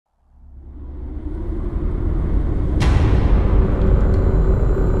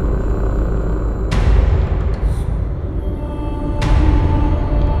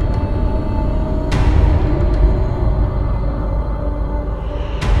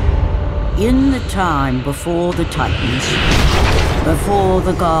In the time before the Titans, before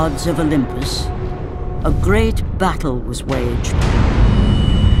the gods of Olympus, a great battle was waged.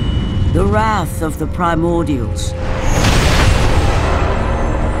 The wrath of the primordials.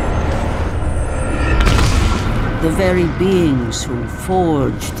 The very beings who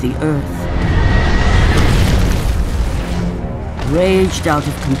forged the earth. Raged out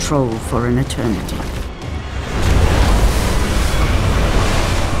of control for an eternity.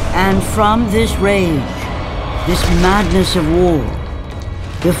 And from this rage, this madness of war,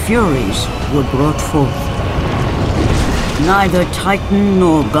 the Furies were brought forth. Neither Titan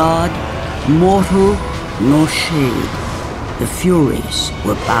nor God, mortal nor shade, the Furies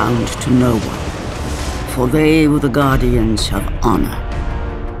were bound to no one, for they were the guardians of honor,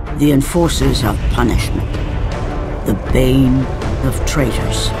 the enforcers of punishment, the bane of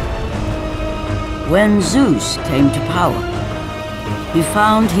traitors. When Zeus came to power, he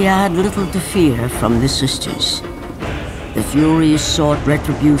found he had little to fear from the sisters. The Furies sought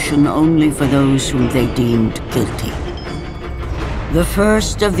retribution only for those whom they deemed guilty. The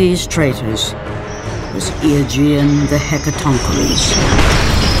first of these traitors was Aegean the Hecatoncheires.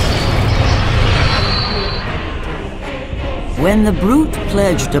 When the brute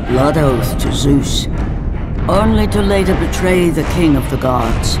pledged a blood oath to Zeus, only to later betray the king of the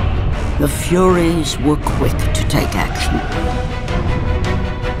gods, the Furies were quick to take action.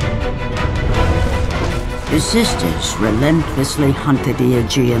 The sisters relentlessly hunted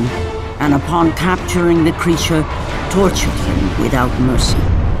Aegean, and upon capturing the creature, tortured him without mercy.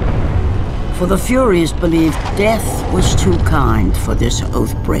 For the Furies believed death was too kind for this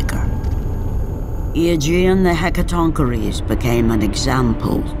oath-breaker. Aegean the Hecatoncheires became an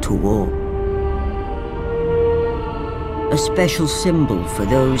example to all. A special symbol for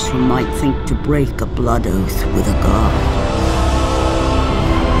those who might think to break a blood oath with a god.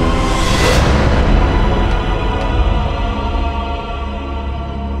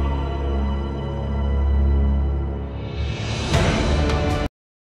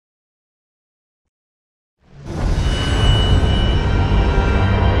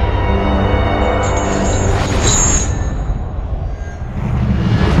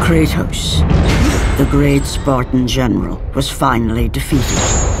 Kratos, the great Spartan general, was finally defeated.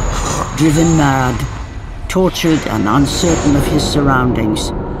 Driven mad, tortured and uncertain of his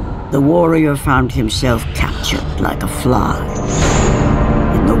surroundings, the warrior found himself captured like a fly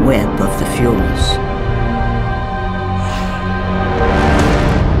in the web of the Furies.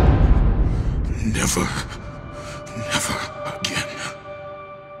 Never again.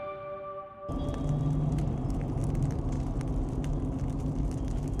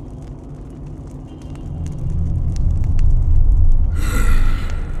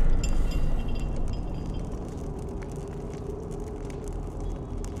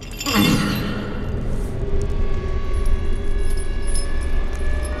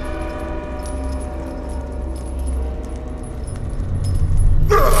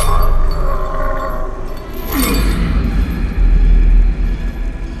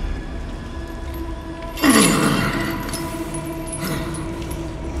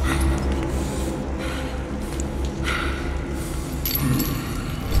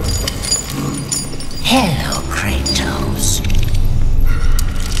 Hello, Kratos.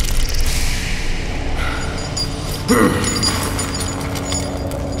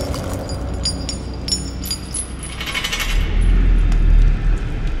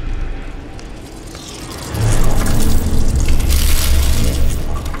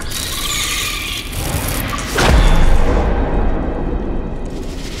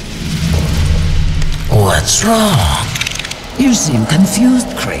 What's wrong? You seem confused,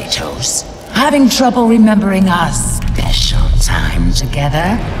 Kratos. Having trouble remembering our special time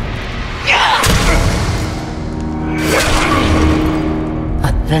together?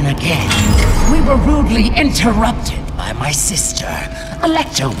 But then again, we were rudely interrupted by my sister. A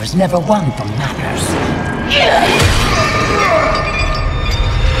leftovers never one for manners.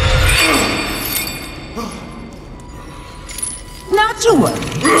 Not to worry.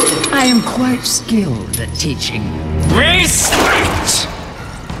 I am quite skilled at teaching respect.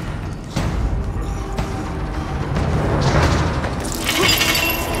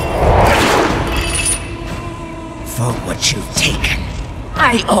 For what you've taken,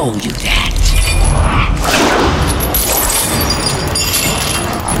 I owe you that.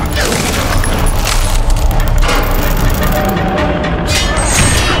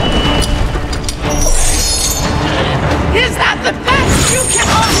 Is that the best you can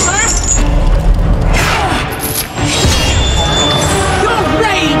offer? Your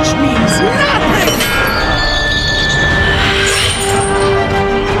rage means nothing!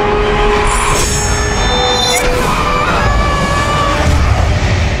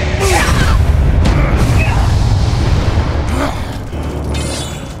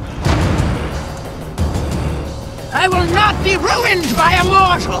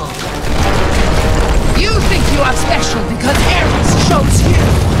 immortal! You think you are special because Eros chose you,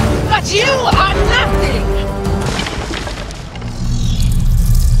 but you are nothing!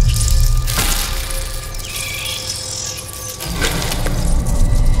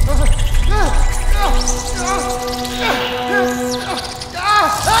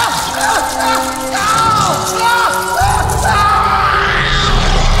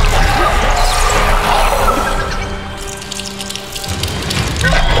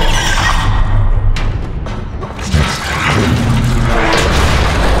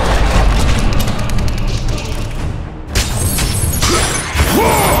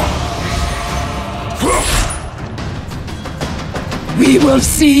 We will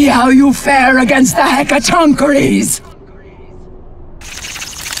see how you fare against the Hecatoncheires!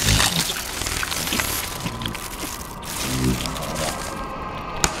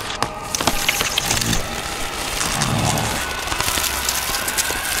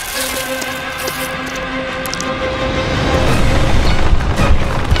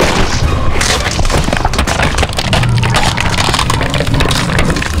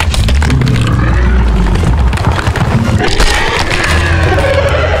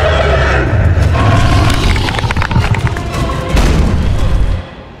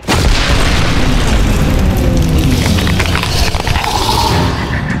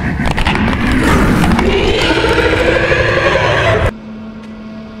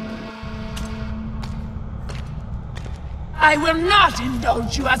 I will not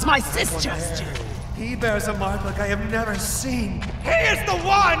indulge you as my sister! He bears a mark like I have never seen. He is the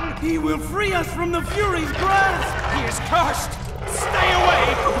one! He will free us from the Fury's grasp! He is cursed! Stay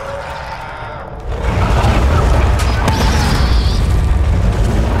away!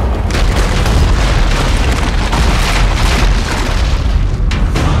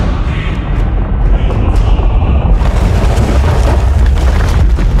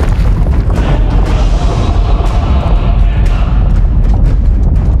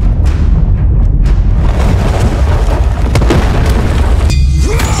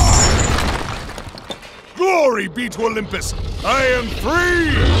 Glory be to Olympus! I am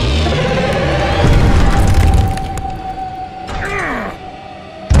free!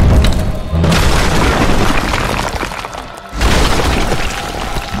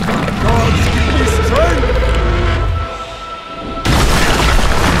 Gods give me strength!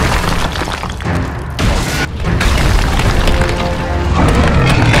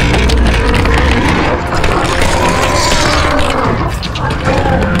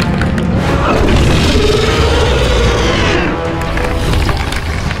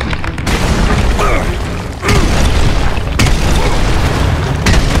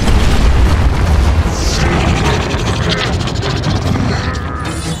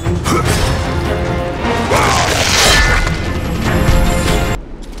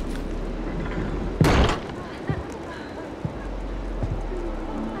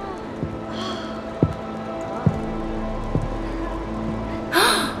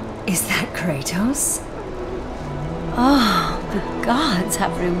 Is that Kratos? Oh, the gods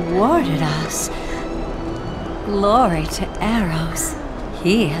have rewarded us. Glory to Eros.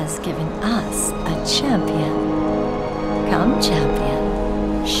 He has given us a champion. Come,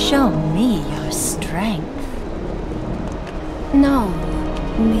 champion. Show me your strength. No,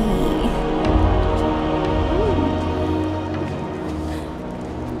 me.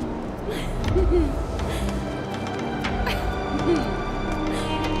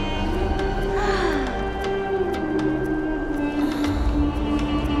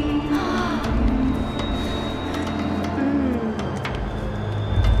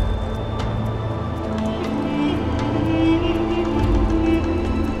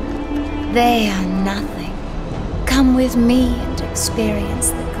 They are nothing. Come with me and experience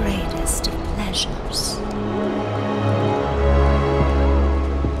the greatest of pleasures.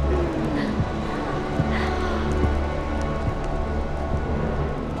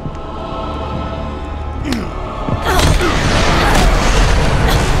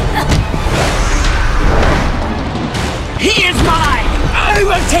 He is mine! I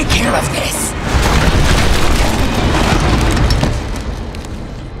will take care of this!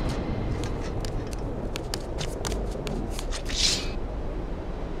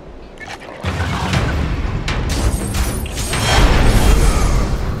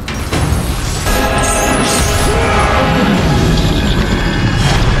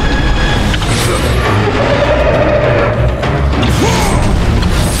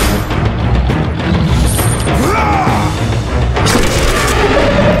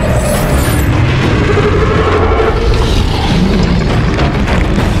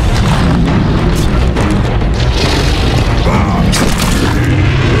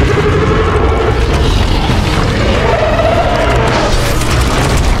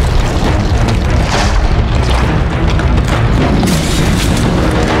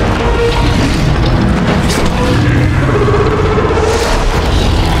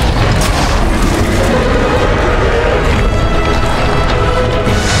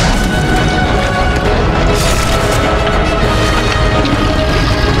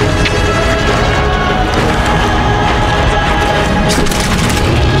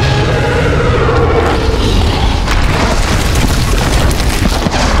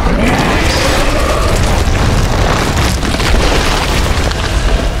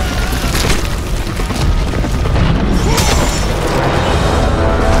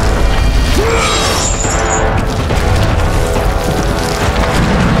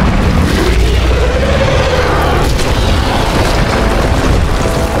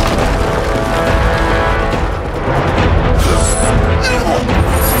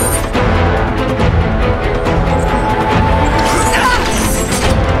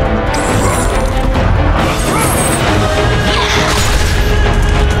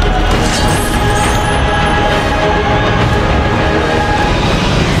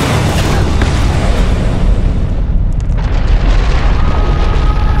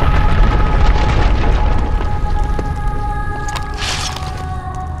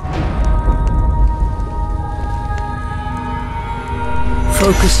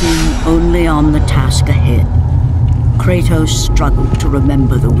 focusing only on the task ahead, Kratos struggled to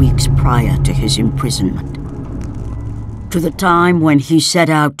remember the weeks prior to his imprisonment. To the time when he set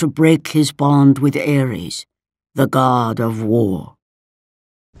out to break his bond with Ares, the god of war.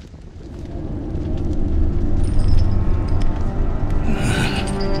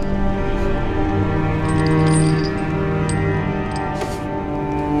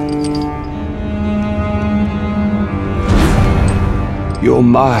 Your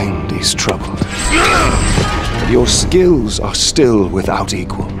mind is troubled. Your skills are still without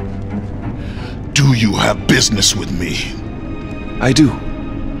equal. Do you have business with me? I do.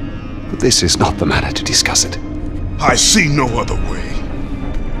 But this is not the manner to discuss it. I see no other way.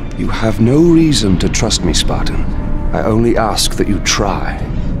 You have no reason to trust me, Spartan. I only ask that you try.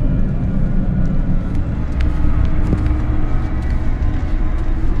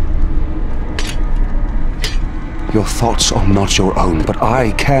 Your thoughts are not your own, but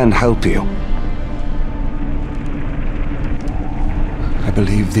I can help you. I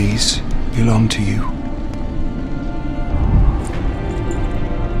believe these belong to you.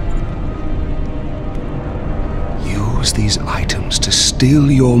 Use these items to still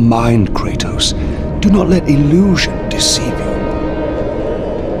your mind, Kratos. Do not let illusion deceive you.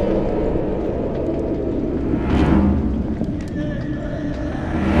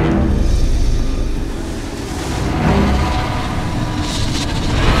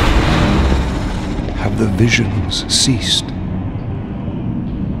 Have the visions ceased?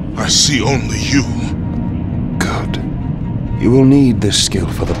 I see only you. Good. You will need this skill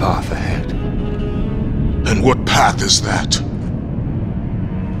for the path ahead. And what path is that?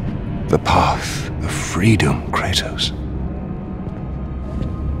 The path of freedom, Kratos.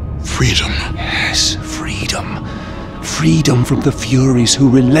 Freedom? Yes, freedom. Freedom from the Furies who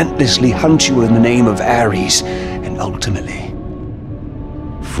relentlessly hunt you in the name of Ares, and ultimately,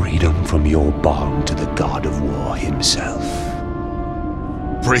 freedom from your bond to the god of war himself.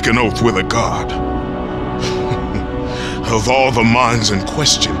 Break an oath with a god. Of all the minds in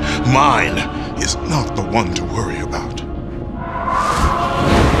question, mine is not the one to worry about.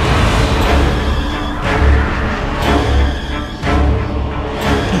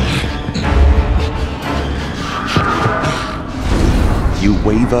 You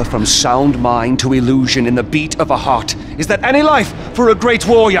waver from sound mind to illusion in the beat of a heart. Is that any life for a great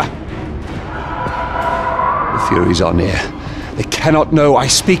warrior? The Furies are near. They cannot know I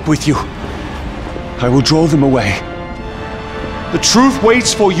speak with you. I will draw them away. The truth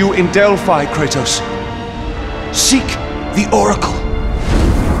waits for you in Delphi, Kratos. Seek the Oracle.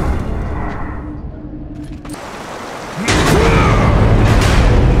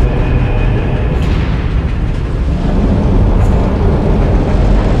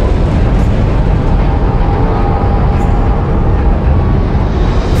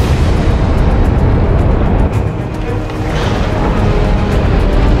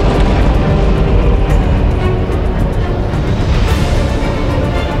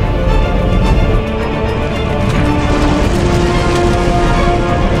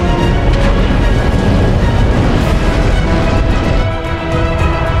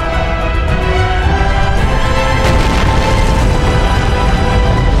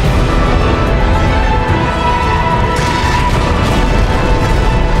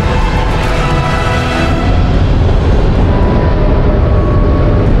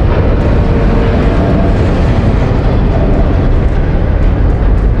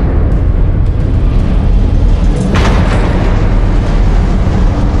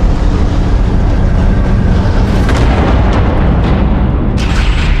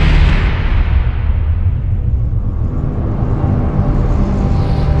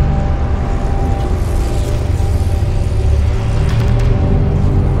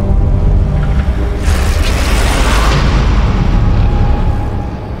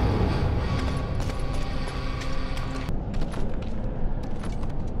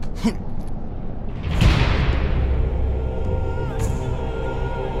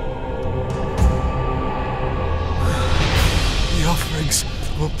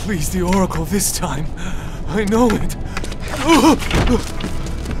 Will please the Oracle this time. I know it.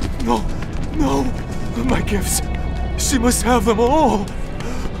 No, no, my gifts. She must have them all.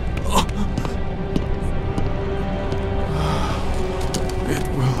 It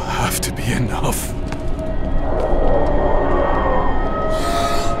will have to be enough.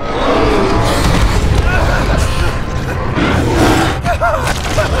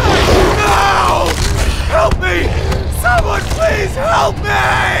 No! Help me! Someone please help me!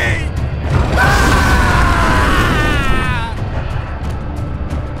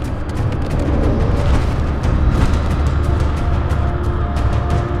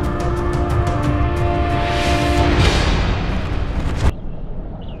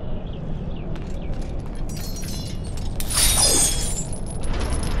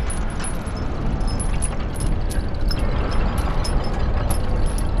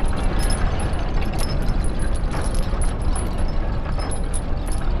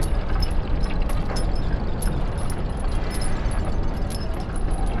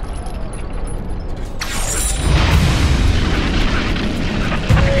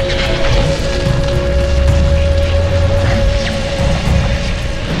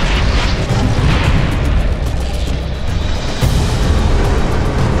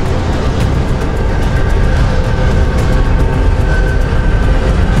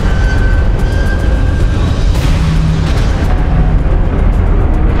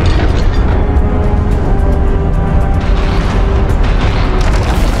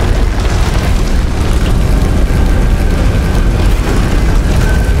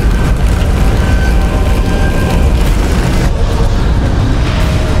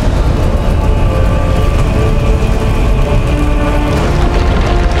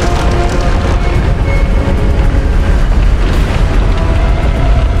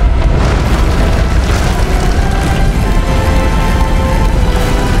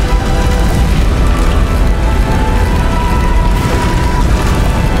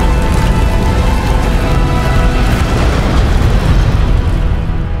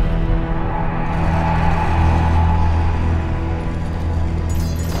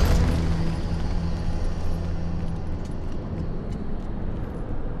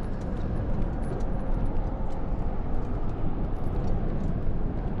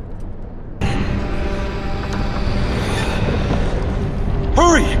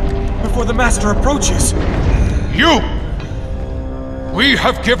 before the Master approaches. You! We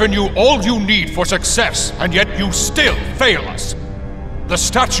have given you all you need for success, and yet you still fail us. The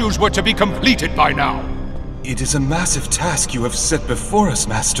statues were to be completed by now. It is a massive task you have set before us,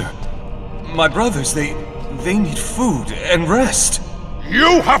 Master. My brothers, they need food and rest.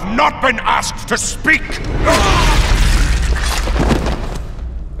 You have not been asked to speak!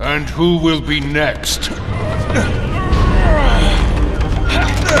 And who will be next?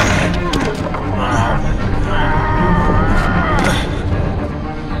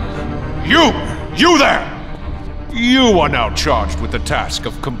 You there! You are now charged with the task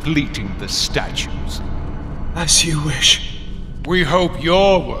of completing the statues. As you wish. We hope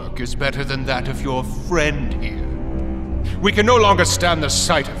your work is better than that of your friend here. We can no longer stand the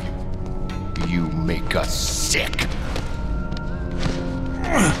sight of you. You make us sick.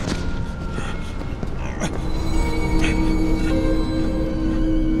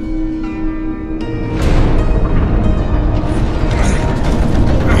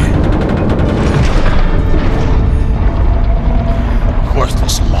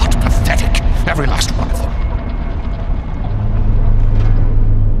 Worthless lot, pathetic. Every last one of them.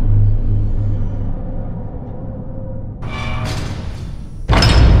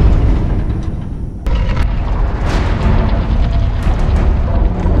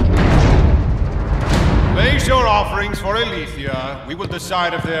 Place your offerings for Aletheia. We will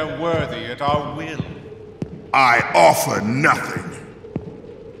decide if they're worthy at our will. I offer nothing.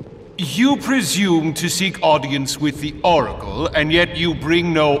 You presume to seek audience with the Oracle, and yet you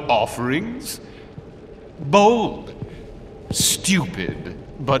bring no offerings? Bold. Stupid,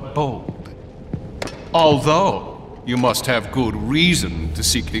 but bold. Although, you must have good reason to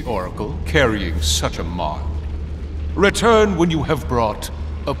seek the Oracle, carrying such a mark. Return when you have brought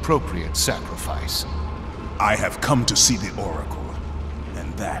appropriate sacrifice. I have come to see the Oracle,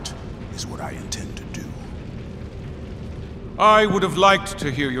 and that is what I intend to do. I would have liked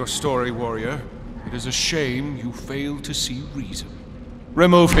to hear your story, warrior. It is a shame you failed to see reason.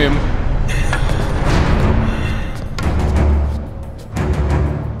 Remove him.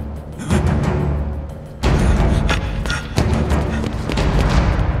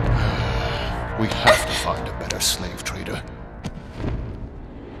 We have to find a better slave trader.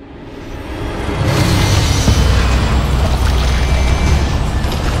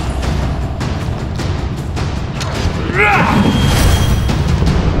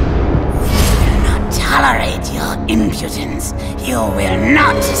 Tolerate your impudence. You will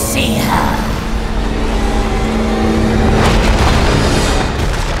not see her.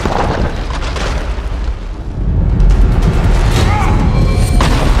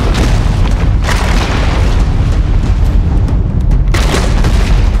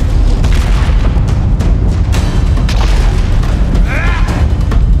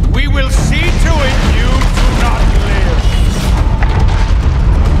 We will see to it you do not live.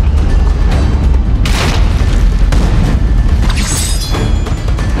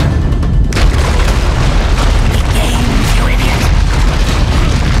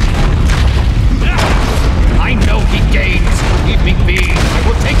 I know he gains. Leave me be. I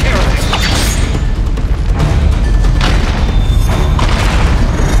will take care of him.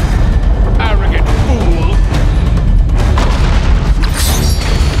 Arrogant fool.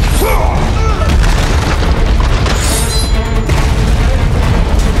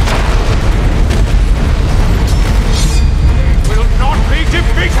 Will not be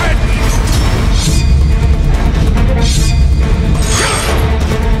defeated.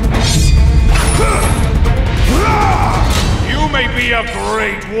 You may be a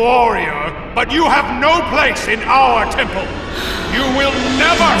great warrior, but you have no place in our temple. You will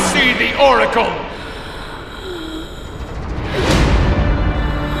never see the Oracle.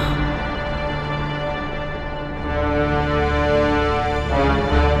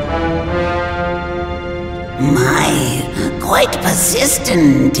 My, quite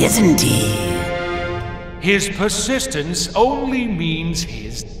persistent, isn't he? His persistence only means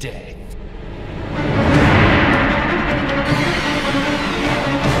his death.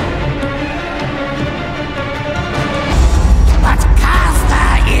 But Caster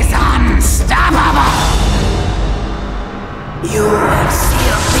is unstoppable! You have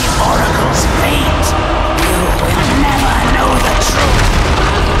sealed the Oracle's fate. You will never know the truth.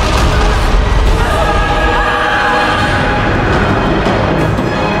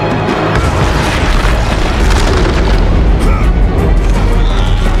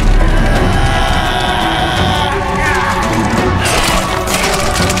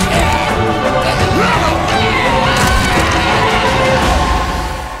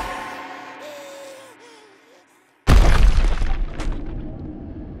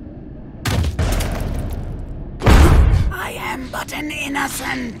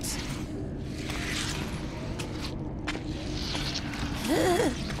 innocent!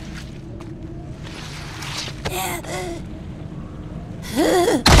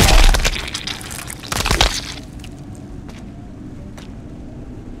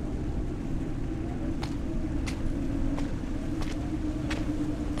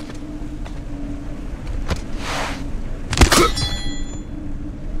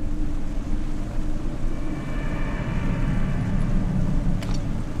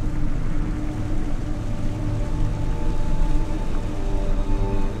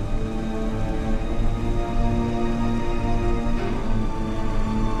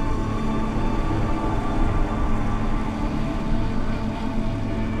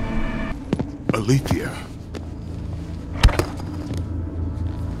 Alethea.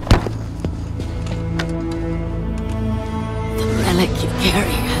 The relic you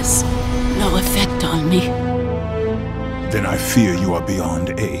carry has no effect on me. Then I fear you are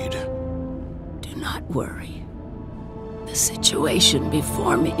beyond aid. Do not worry. The situation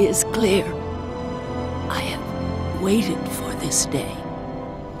before me is clear. I have waited for this day.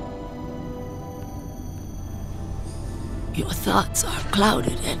 Your thoughts are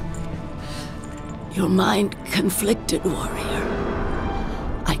clouded and your mind conflicted, warrior.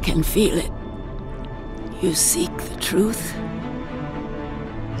 I can feel it. You seek the truth?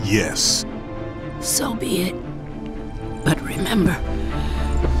 Yes. So be it. But remember,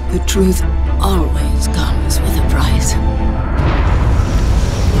 the truth always comes with a price.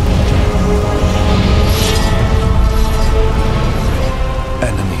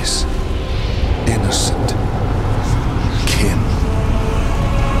 Enemies. Innocent. Kin.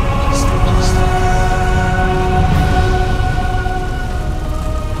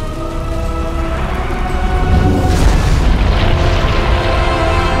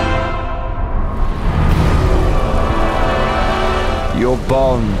 Your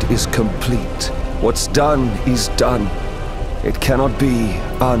bond is complete. What's done is done. It cannot be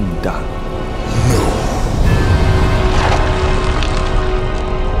undone.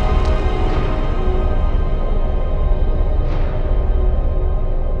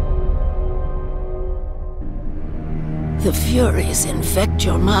 The Furies infect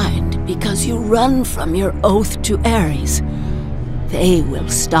your mind because you run from your oath to Ares. They will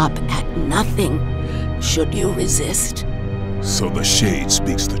stop at nothing should you resist. So the Shade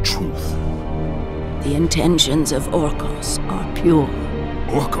speaks the truth. The intentions of Orcos are pure.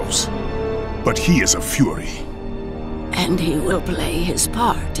 Orcos? But he is a Fury. And he will play his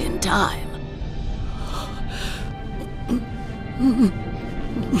part in time.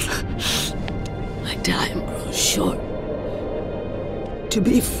 My time grows short. To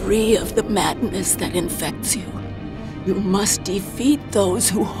be free of the madness that infects you, you must defeat those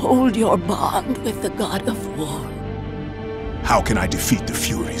who hold your bond with the God of War. How can I defeat the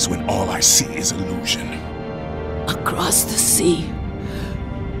Furies when all I see is illusion? Across the sea,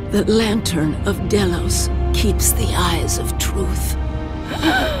 the lantern of Delos keeps the eyes of truth.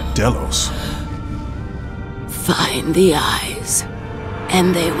 Delos? Find the eyes,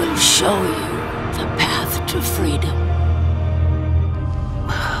 and they will show you the path to freedom.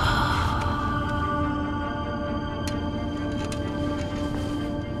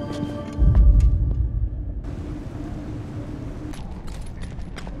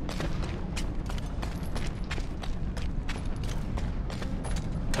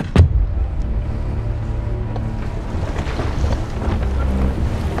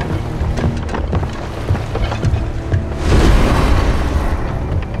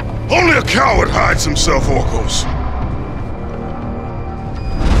 Only a coward hides himself, Orcos.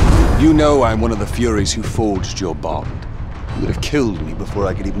 You know I'm one of the Furies who forged your bond. You would have killed me before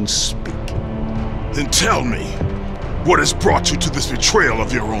I could even speak. Then tell me, what has brought you to this betrayal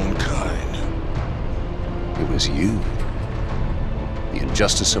of your own kind? It was you. The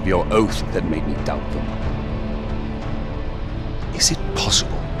injustice of your oath that made me doubt them. Is it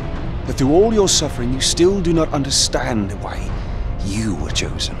possible that through all your suffering you still do not understand why you were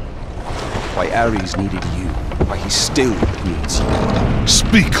chosen? Why Ares needed you, why he still needs you.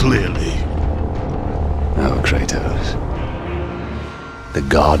 Speak clearly. Oh, Kratos. The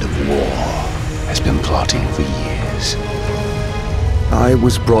god of war has been plotting for years. I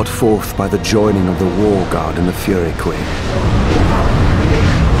was brought forth by the joining of the War God and the Fury Queen.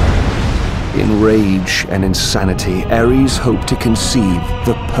 In rage and insanity, Ares hoped to conceive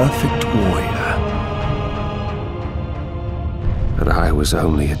the perfect warrior. But I was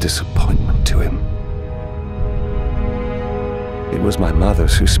only a disappointment to him. It was my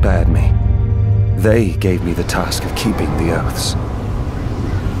mothers who spared me. They gave me the task of keeping the oaths.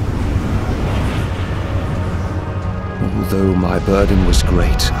 Although my burden was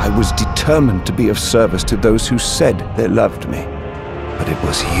great, I was determined to be of service to those who said they loved me. But it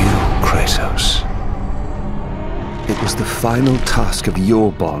was you, Kratos. It was the final task of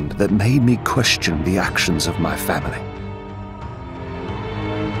your bond that made me question the actions of my family.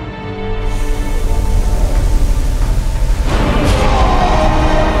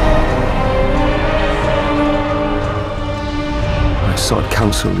 I sought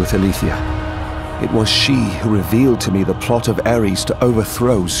counsel with Aletheia. It was she who revealed to me the plot of Ares to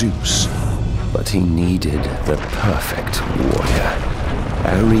overthrow Zeus. But he needed the perfect warrior.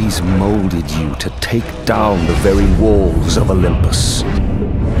 Ares molded you to take down the very walls of Olympus.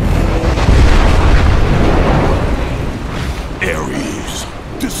 Ares,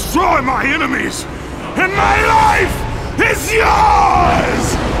 destroy my enemies, and my life is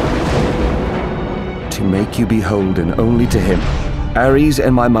yours! To make you beholden only to him, Ares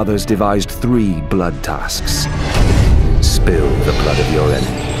and my mothers devised 3 blood tasks. Spill the blood of your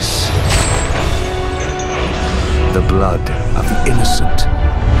enemies. The blood of the innocent.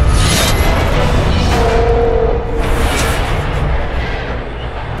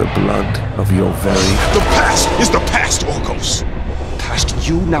 The blood of your very... The past is the past, Orcos! past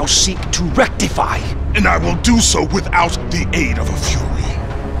you now seek to rectify. And I will do so without the aid of a Fury.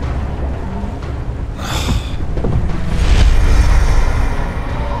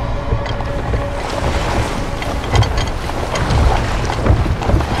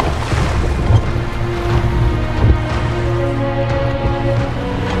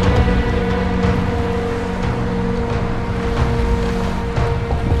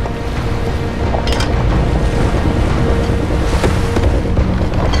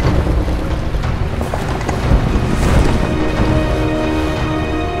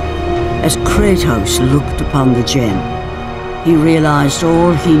 As Kratos looked upon the gem, he realized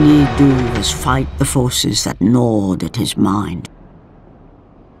all he need do was fight the forces that gnawed at his mind.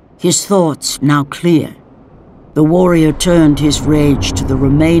 His thoughts now clear, the warrior turned his rage to the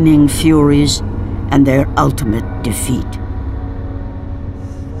remaining Furies and their ultimate defeat.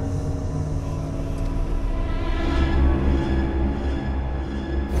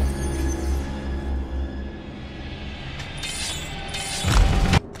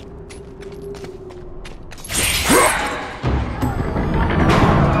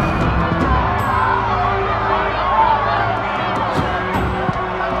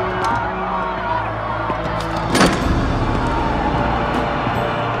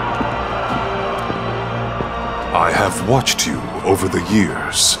 I have watched you over the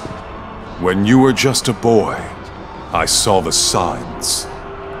years. When you were just a boy, I saw the signs.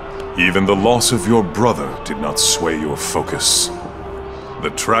 Even the loss of your brother did not sway your focus.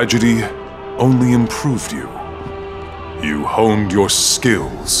 The tragedy only improved you. You honed your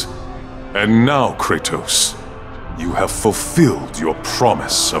skills. And now, Kratos, you have fulfilled your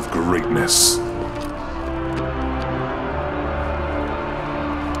promise of greatness.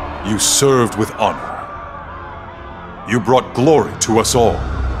 You served with honor. You brought glory to us all,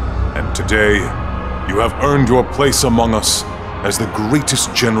 and today, you have earned your place among us as the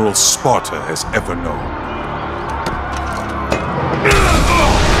greatest general Sparta has ever known.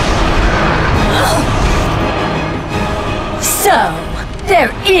 So,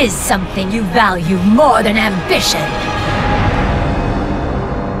 there is something you value more than ambition.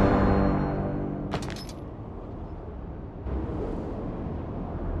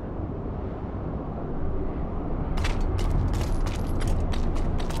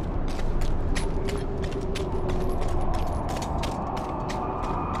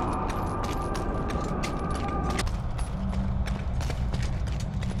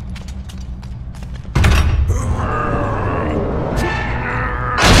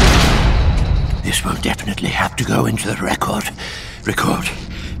 This will definitely have to go into the record. Record.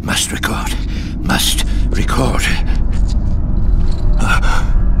 Must record. Must record.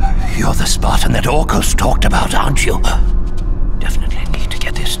 You're the Spartan that Orcos talked about, aren't you? Definitely need to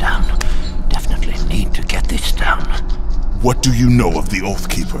get this down. Definitely need to get this down. What do you know of the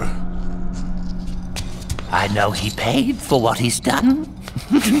Oathkeeper? I know he paid for what he's done.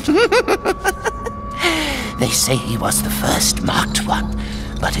 They say he was the first marked one,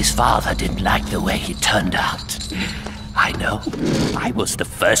 but his father didn't like the way he turned out. I know. I was the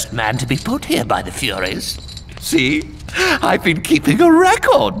first man to be put here by the Furies. See? I've been keeping a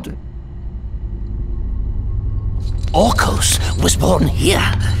record. Orcos was born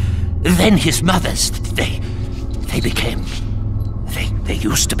here. Then his mothers, they became... They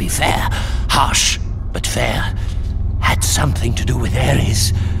used to be fair. Harsh, but fair. Had something to do with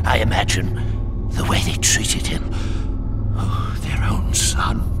Ares, I imagine. The way they treated him. Oh, their own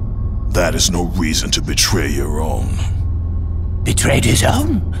son. That is no reason to betray your own. Betrayed his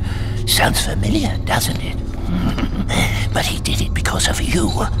own? Sounds familiar, doesn't it? But he did it because of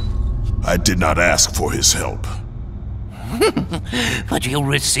you. I did not ask for his help. But you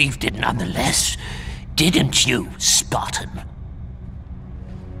received it nonetheless, didn't you, Spartan?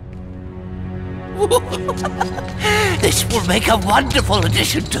 This will make a wonderful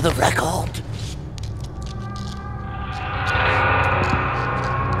addition to the record.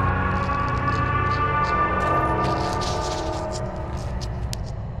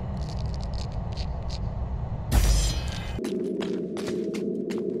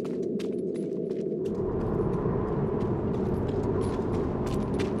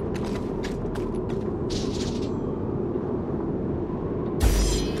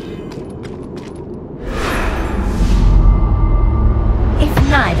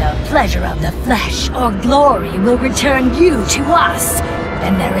 Pleasure of the flesh or glory will return you to us,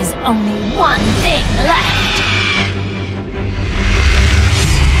 then there is only one thing left.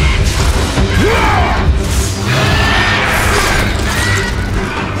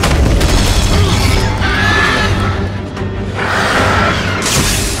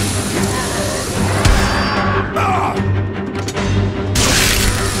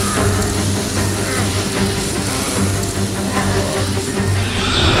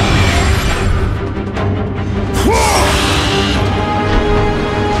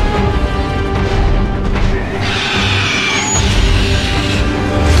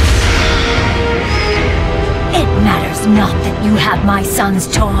 Not that you have my son's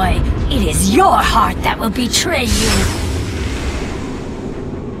toy. It is your heart that will betray you.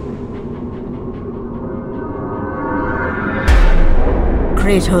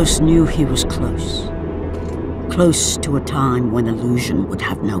 Kratos knew he was close. Close to a time when illusion would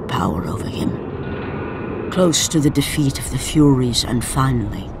have no power over him. Close to the defeat of the Furies, and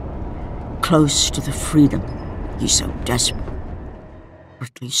finally, close to the freedom he so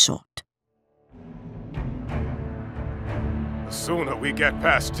desperately sought. The sooner we get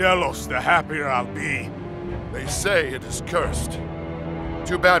past Delos, the happier I'll be. They say it is cursed.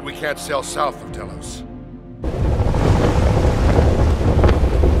 Too bad we can't sail south of Delos.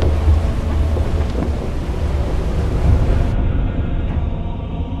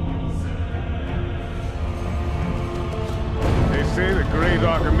 They say the great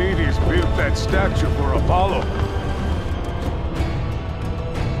Archimedes built that statue for Apollo.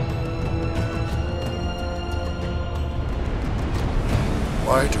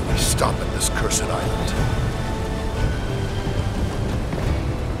 Why do we stop at this cursed island?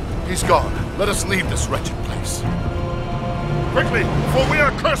 He's gone. Let us leave this wretched place. Quickly, for we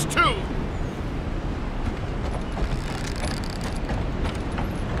are cursed too!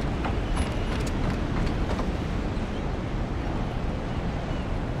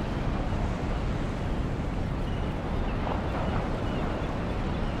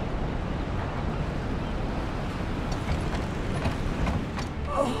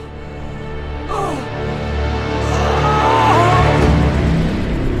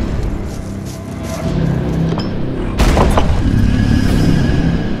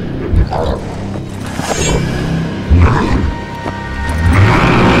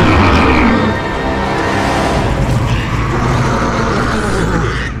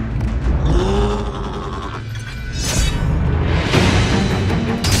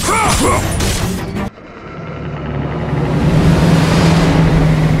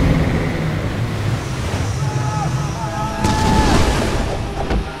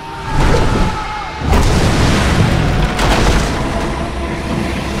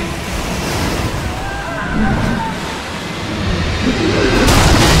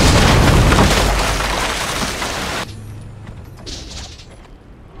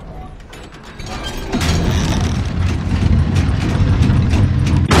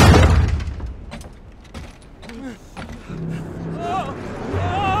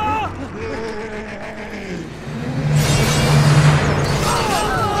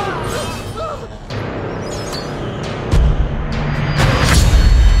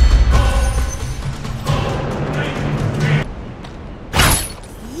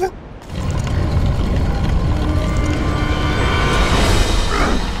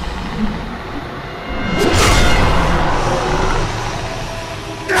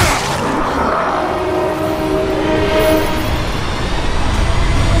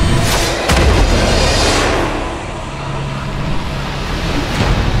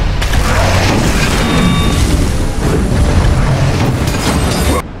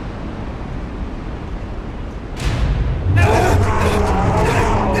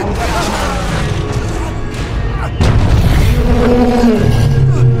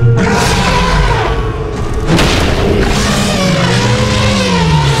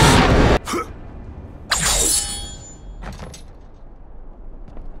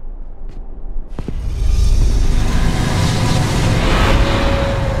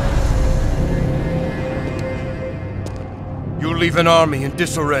 leave an army in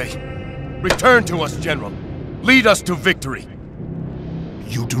disarray. Return to us, General. Lead us to victory.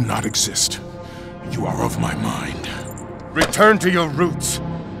 You do not exist. You are of my mind. Return to your roots.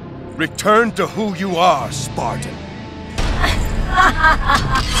 Return to who you are, Spartan.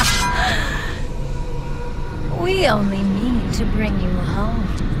 We only mean to bring you home.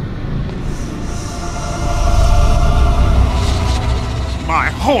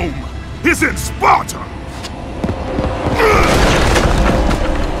 My home is in Sparta!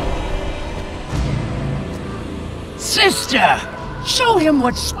 Sister, show him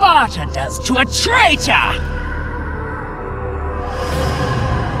what Sparta does to a traitor!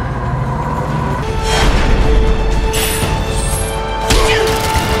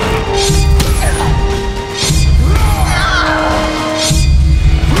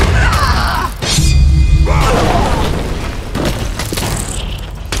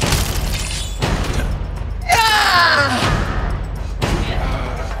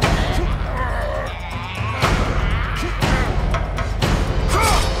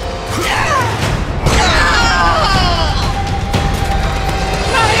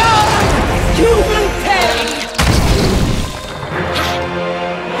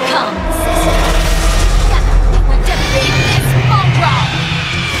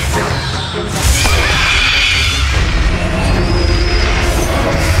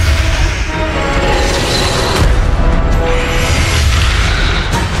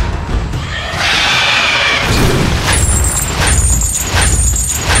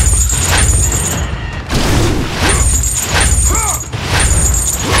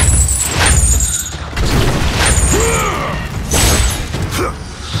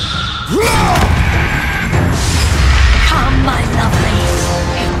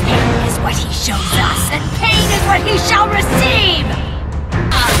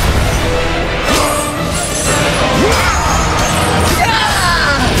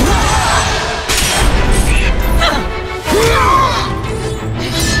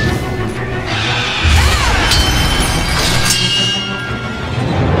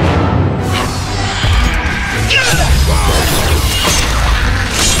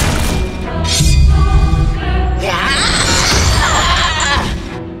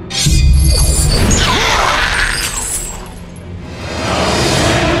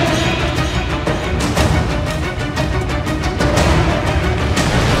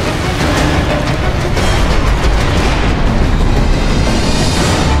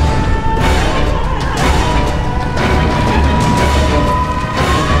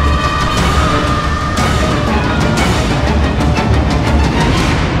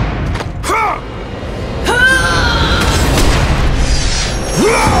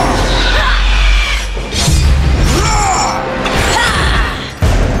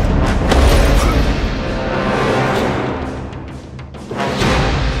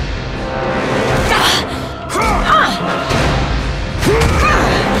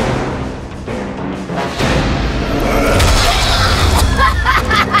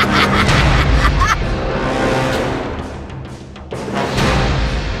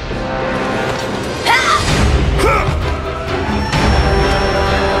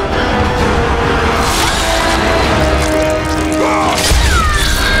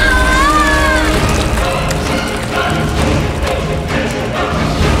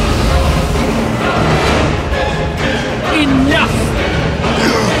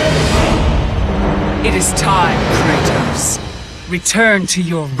 Return to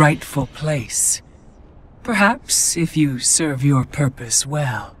your rightful place. Perhaps, if you serve your purpose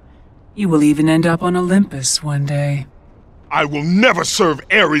well, you will even end up on Olympus one day. I will never serve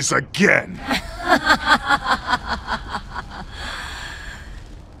Ares again!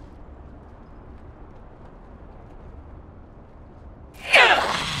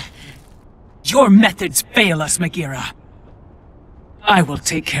 Your methods fail us, Megira. I will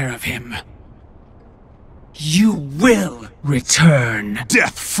take care of him. You will return.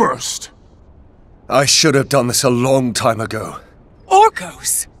 Death first! I should have done this a long time ago.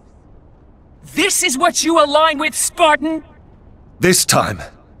 Orcos! This is what you align with, Spartan? This time,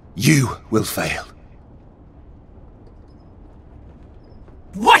 you will fail.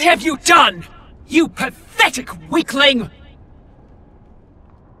 What have you done, you pathetic weakling?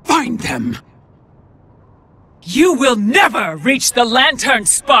 Find them! You will never reach the Lantern,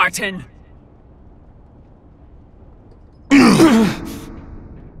 Spartan!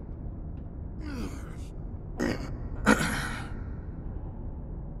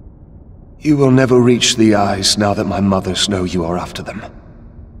 You will never reach the eyes now that my mothers know you are after them.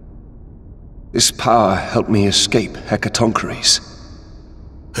 This power helped me escape Hecatoncheires.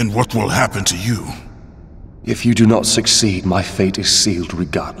 And what will happen to you? If you do not succeed, my fate is sealed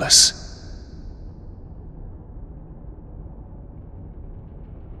regardless.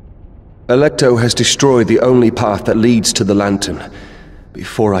 Alecto has destroyed the only path that leads to the lantern.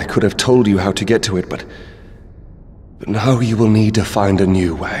 Before I could have told you how to get to it, but now you will need to find a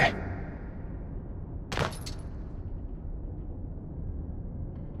new way.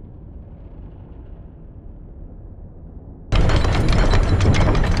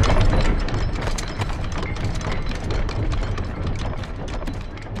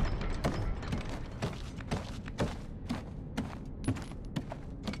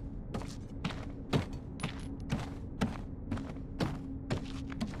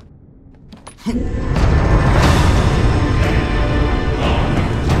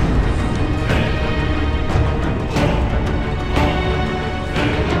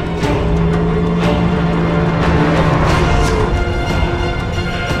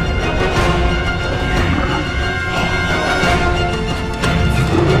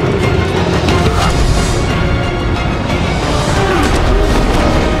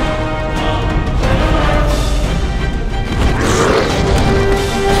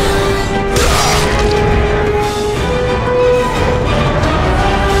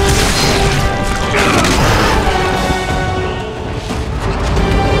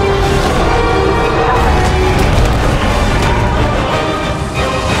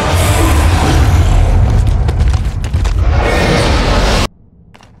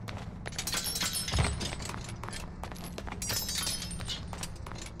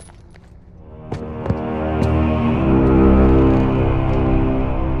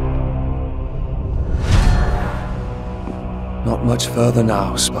 Not much further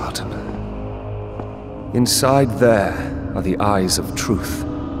now, Spartan. Inside there are the eyes of truth,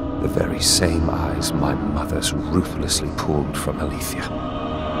 the very same eyes my mothers ruthlessly pulled from Aletheia.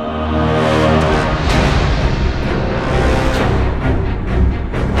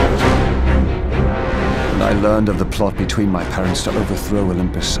 When I learned of the plot between my parents to overthrow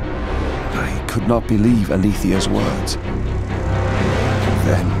Olympus, I could not believe Aletheia's words.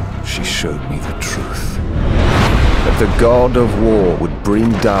 Then she showed me the truth. That the god of war would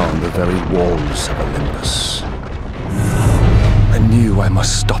bring down the very walls of Olympus. I knew I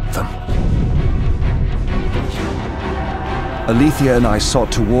must stop them. Aletheia and I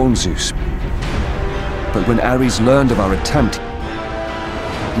sought to warn Zeus, but when Ares learned of our attempt,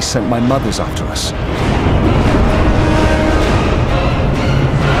 he sent my mothers after us.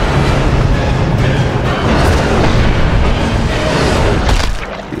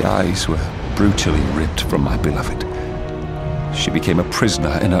 The eyes were brutally ripped from my beloved. She became a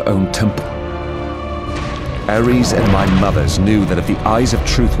prisoner in her own temple. Ares and my mothers knew that if the eyes of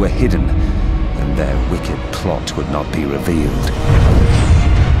truth were hidden, then their wicked plot would not be revealed.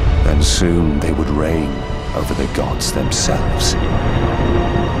 Then soon they would reign over the gods themselves.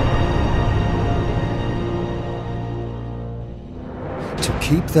 To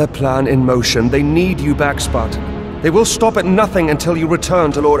keep their plan in motion, they need you back, Spartan. They will stop at nothing until you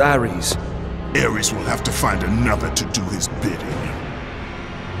return to Lord Ares. Ares will have to find another to do his bidding.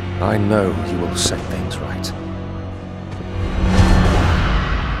 I know you will set things right.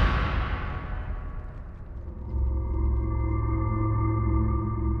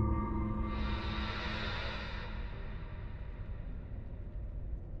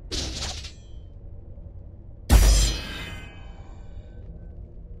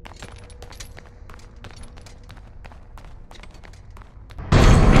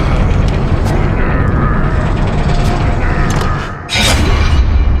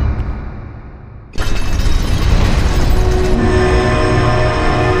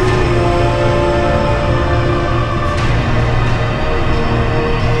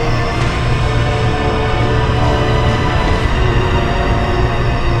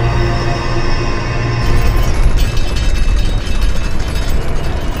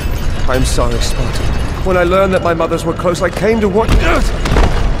 I'm sorry, Spartan. When I learned that my mothers were close, I came to what...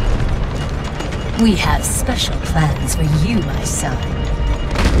 We have special plans for you, my son.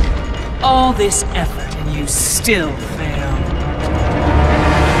 All this effort and you still fail.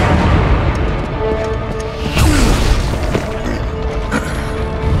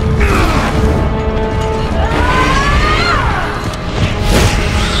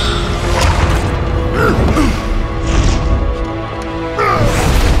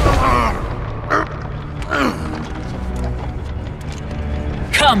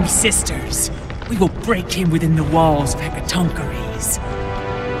 Come, sisters. We will break him within the walls of Hecatoncheires.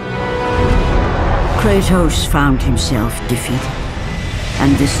 Kratos found himself defeated,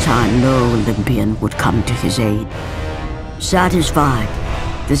 and this time no Olympian would come to his aid. Satisfied,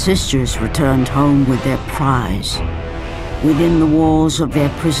 The sisters returned home with their prize. Within the walls of their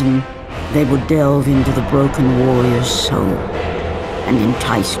prison, they would delve into the broken warrior's soul and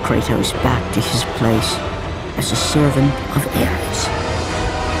entice Kratos back to his place as a servant of Ares.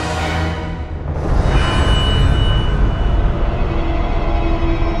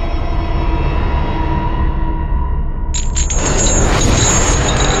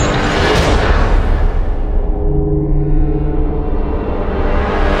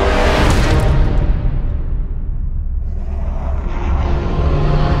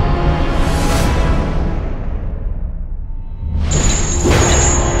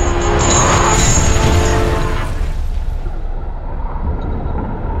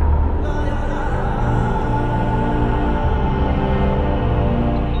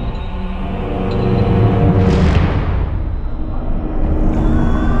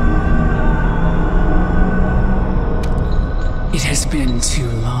 It has been too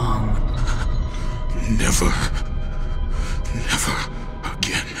long. Never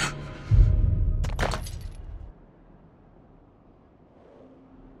again.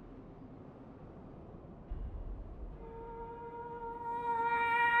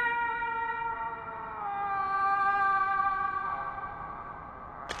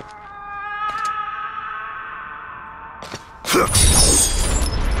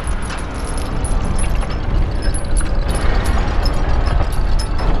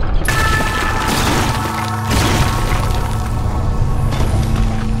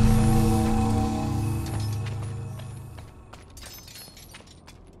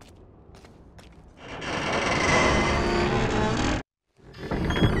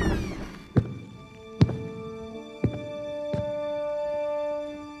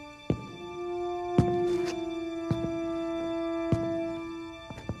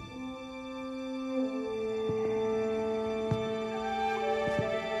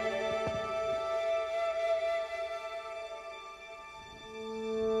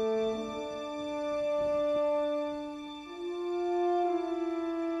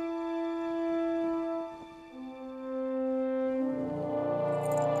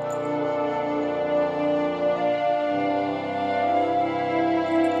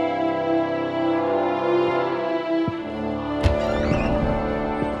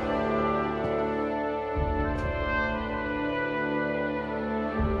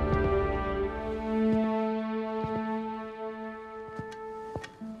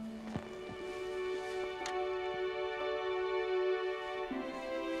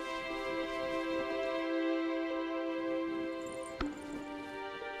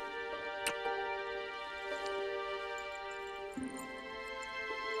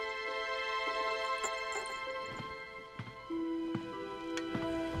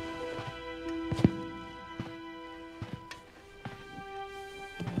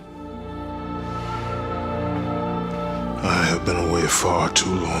 I have been away far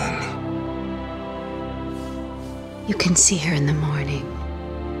too long. You can see her in the morning.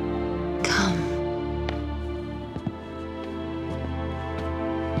 Come.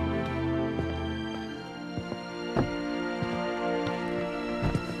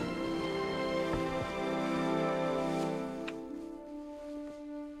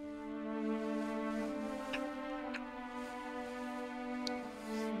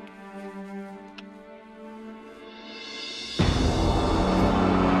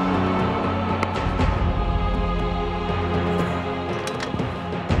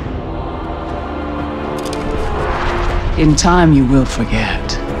 In time, you will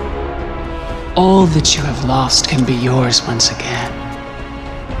forget. All that you have lost can be yours once again.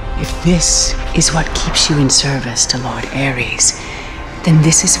 If this is what keeps you in service to Lord Ares, then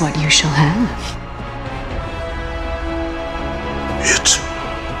this is what you shall have.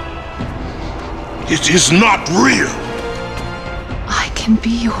 It is not real. I can be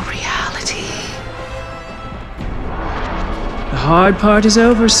your reality. The hard part is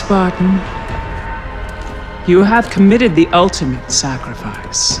over, Spartan. You have committed the ultimate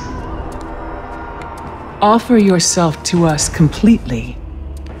sacrifice. Offer yourself to us completely,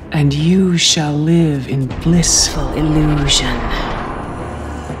 and you shall live in blissful illusion.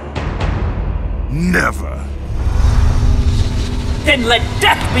 Never. Then let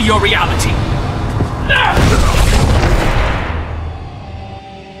death be your reality!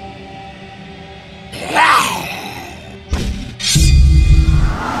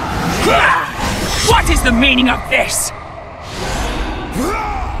 What is the meaning of this?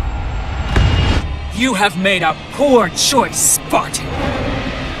 You have made a poor choice, Spartan.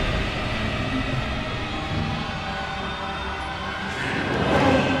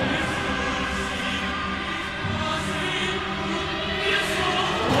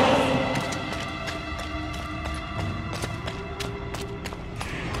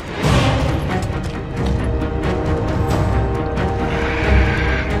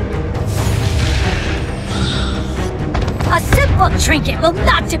 simple trinket will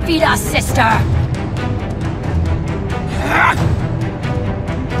not defeat us, sister!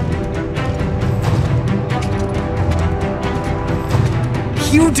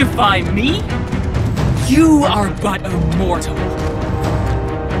 You defy me? You are but a mortal.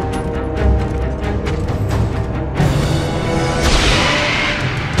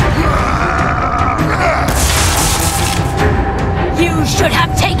 You should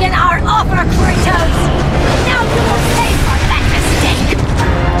have taken our offer, Kratos! Now you will pay for that mistake!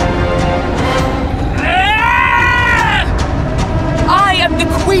 I am the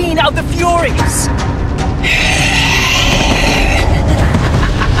Queen of the Furies!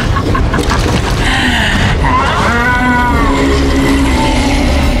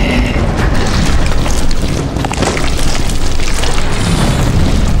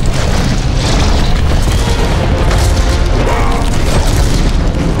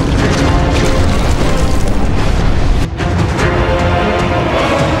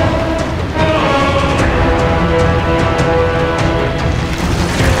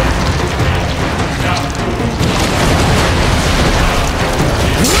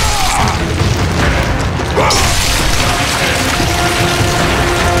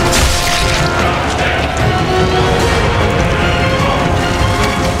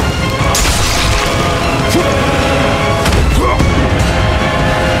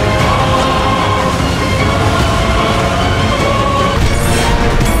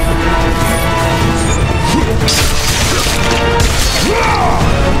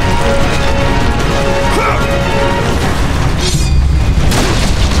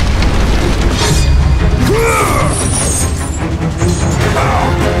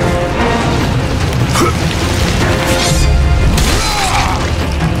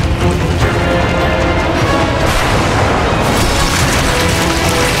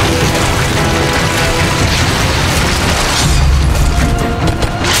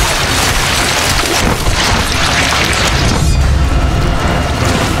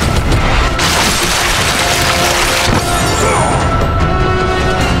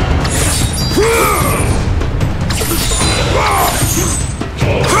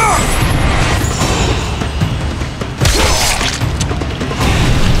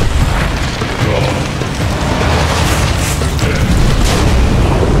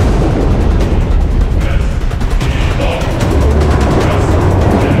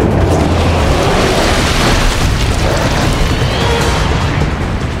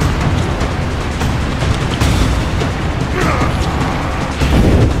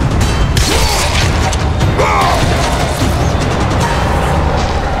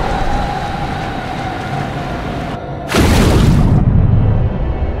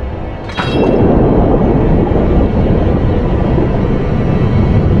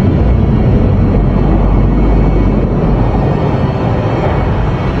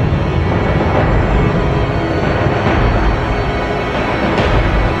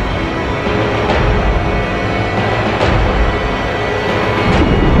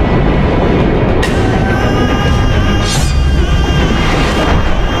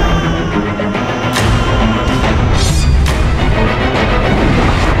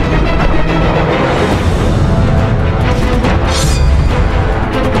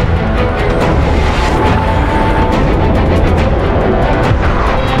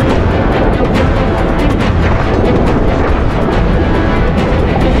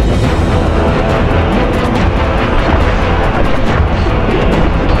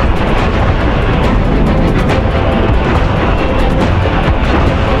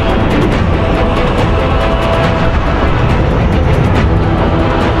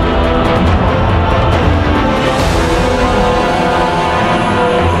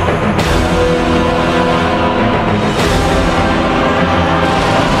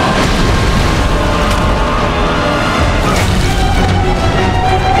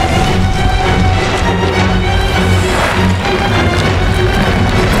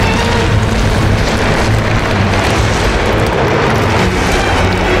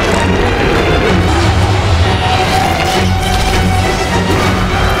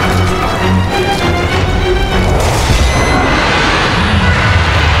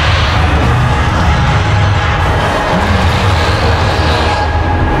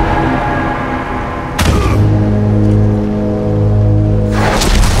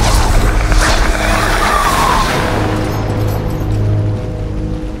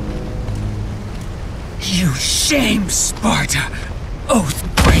 Shame, Sparta!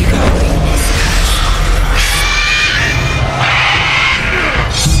 Oathbreaker!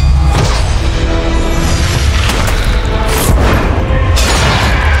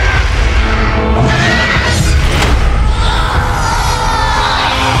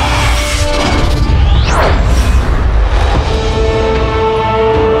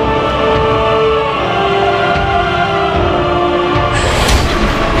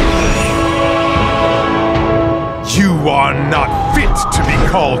 are not fit to be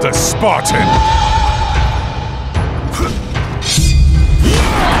called a Spartan!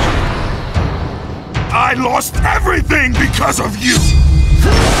 I lost everything because of you!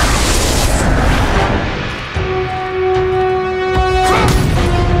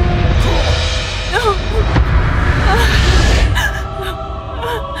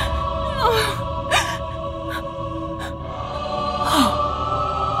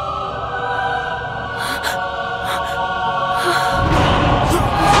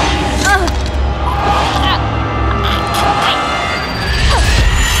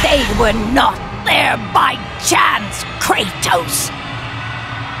 They were not there by chance, Kratos!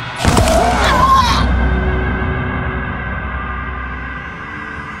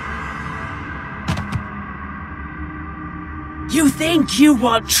 You think you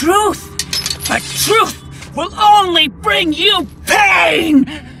want truth, but truth will only bring you pain!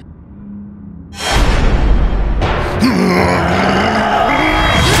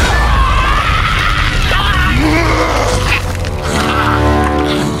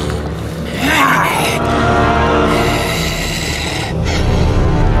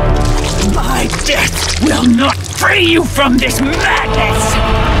 My death will not free you from this madness!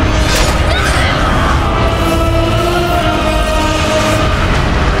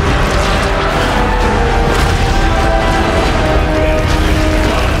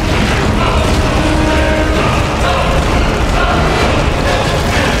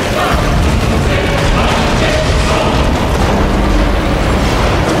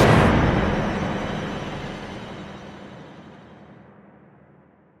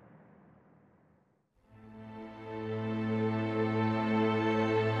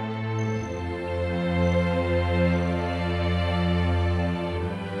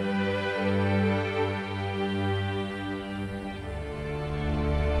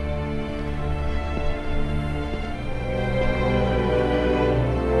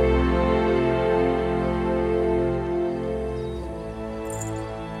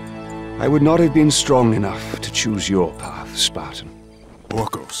 I would not have been strong enough to choose your path, Spartan.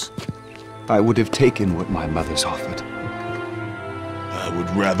 Orcos. I would have taken what my mothers offered. I would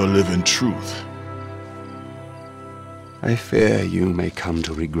rather live in truth. I fear you may come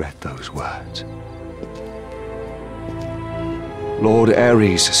to regret those words. Lord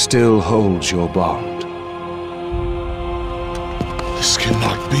Ares still holds your bond. This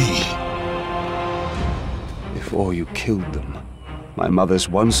cannot be. Before you killed them, my mothers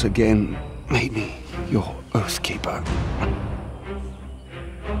once again made me your Oathkeeper.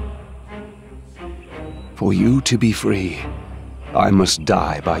 For you to be free, I must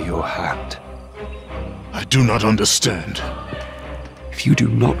die by your hand. I do not understand. If you do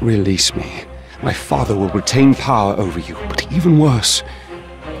not release me, my father will retain power over you, but even worse,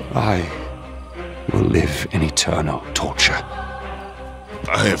 I will live in eternal torture.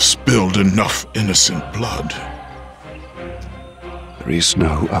 I have spilled enough innocent blood. There is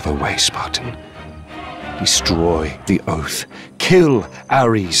no other way, Spartan. Destroy the Oath. Kill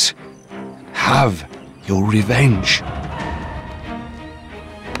Ares. Have your revenge.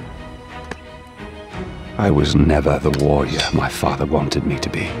 I was never the warrior my father wanted me to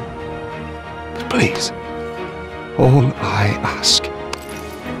be. But please, all I ask,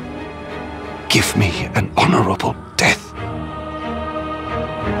 give me an honorable death.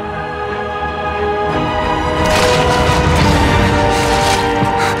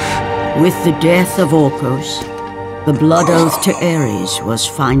 With the death of Orcos, the blood oath to Ares was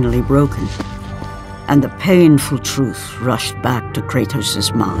finally broken, and the painful truth rushed back to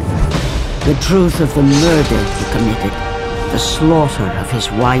Kratos' mind. The truth of the murder he committed, the slaughter of his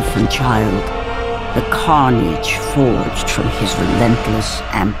wife and child, the carnage forged from his relentless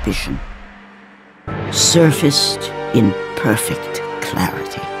ambition, surfaced in perfect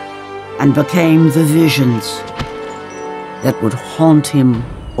clarity, and became the visions that would haunt him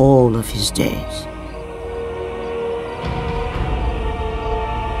all of his days.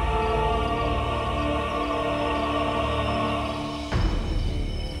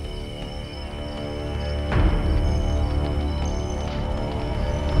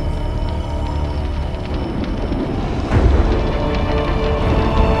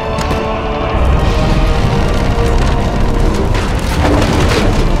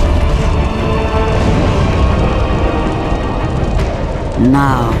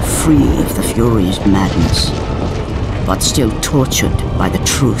 Now free of the Fury's madness, but still tortured by the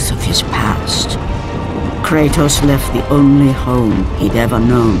truth of his past, Kratos left the only home he'd ever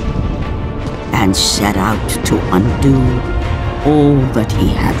known and set out to undo all that he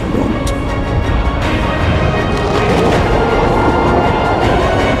had wrought.